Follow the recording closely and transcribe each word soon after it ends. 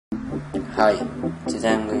Hi,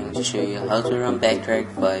 today I'm going to show you how to run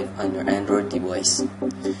Backtrack 5 on your Android device.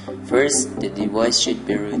 First, the device should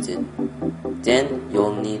be rooted. Then,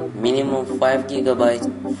 you'll need minimum 5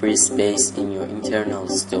 GB free space in your internal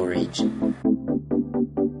storage.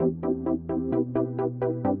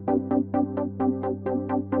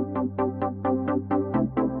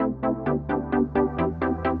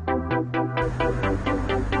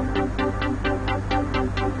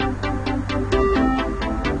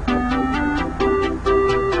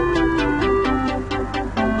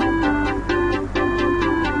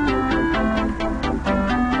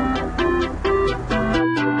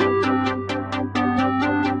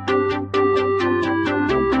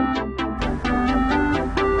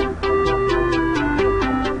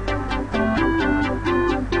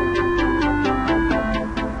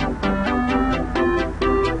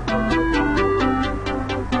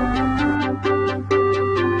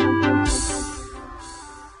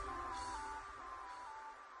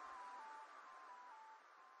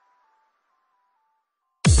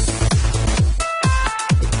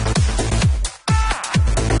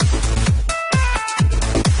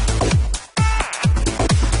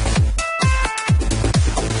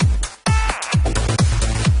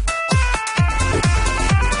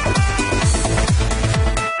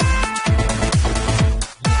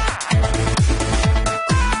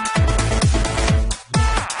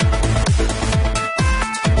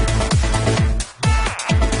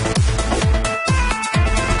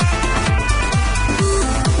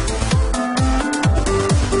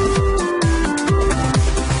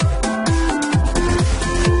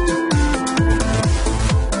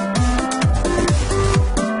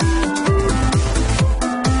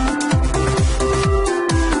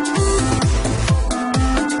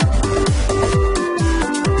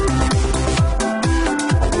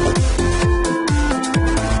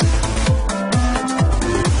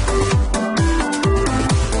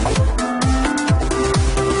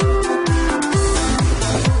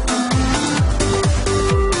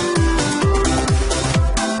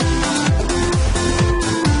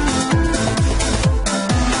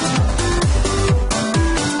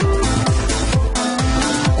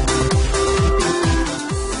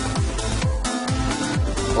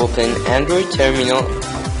 Open Android terminal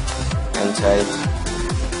and type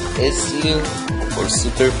su for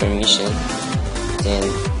super permission, then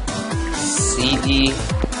cd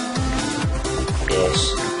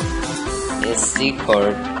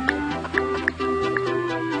sdcard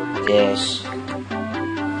 -et5.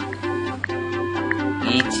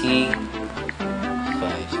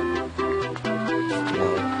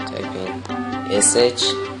 Now type in sh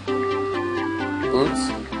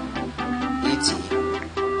bootbt.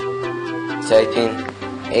 Type in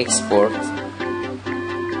export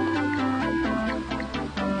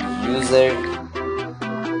user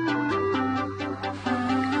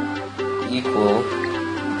equal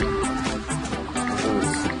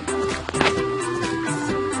root.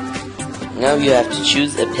 Now you have to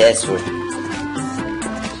choose a password.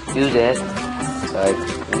 To do that, type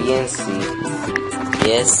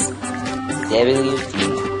vncpasswd.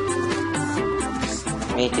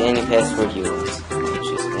 Make any password you want.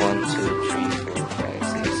 Just 1, 2, 3, 4, 5,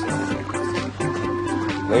 6,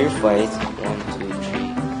 7. Verify it. 1, 2,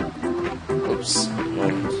 3. Oops.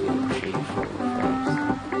 1, 2, 3, 4, 5.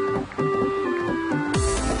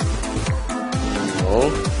 No.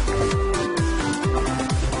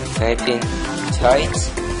 Type in tight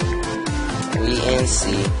vnc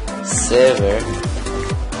server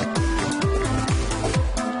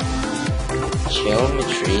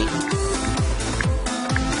geometry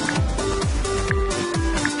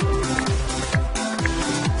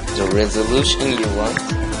the resolution you want.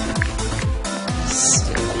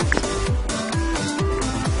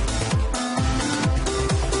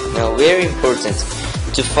 Now, very important,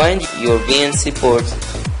 to find your VNC port,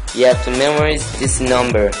 you have to memorize this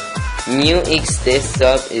number. MUX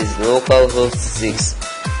desktop is localhost 6.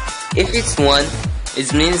 If it's 1,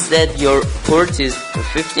 it means that your port is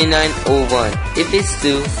 5901. If it's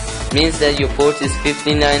 2, it means that your port is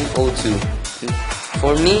 5902.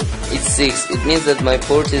 For me, it's 6. It means that my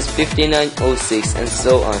port is 5906, and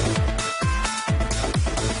so on.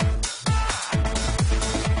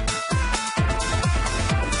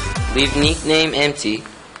 Leave nickname empty.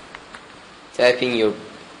 Type in your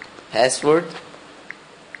password.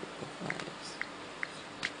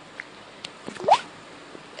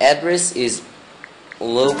 Address is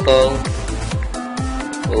localhost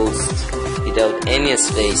without any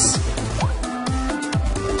space.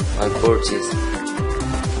 My port is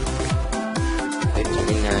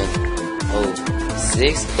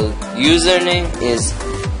 5906. The username is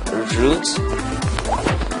root,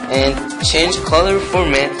 and change color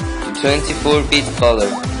format to 24-bit color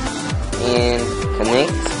and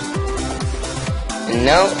connect. And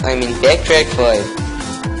now I'm in backtrack file.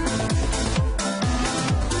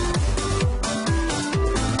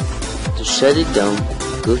 To shut it down,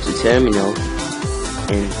 go to terminal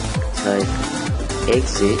and type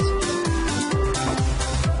exit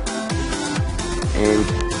and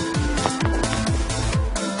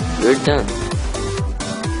you're done.